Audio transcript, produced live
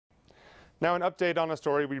Now, an update on a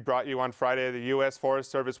story we brought you on Friday. The U.S. Forest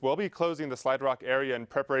Service will be closing the Slide Rock area in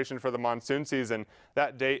preparation for the monsoon season.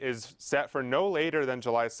 That date is set for no later than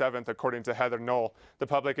July 7th, according to Heather Noel, the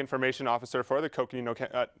public information officer for the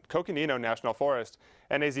Coconino National Forest.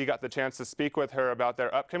 NAZ got the chance to speak with her about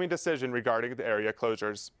their upcoming decision regarding the area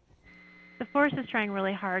closures. The forest is trying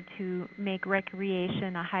really hard to make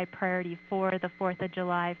recreation a high priority for the 4th of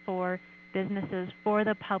July, for businesses, for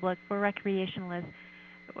the public, for recreationalists.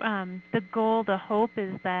 The goal, the hope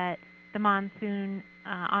is that the monsoon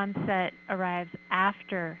onset arrives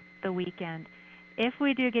after the weekend. If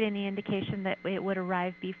we do get any indication that it would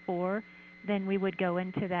arrive before, then we would go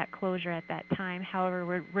into that closure at that time. However,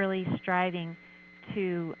 we're really striving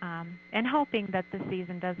to and hoping that the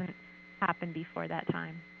season doesn't happen before that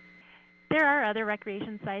time. There are other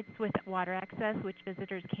recreation sites with water access which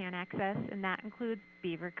visitors can access, and that includes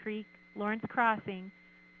Beaver Creek, Lawrence Crossing,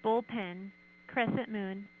 Bullpen, Crescent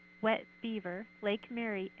Moon, Wet Beaver, Lake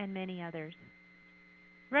Mary, and many others.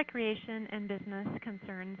 Recreation and business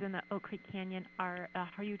concerns in the Oak Creek Canyon are a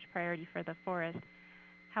huge priority for the forest.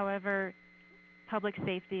 However, public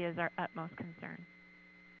safety is our utmost concern.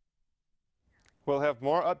 We'll have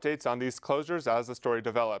more updates on these closures as the story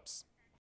develops.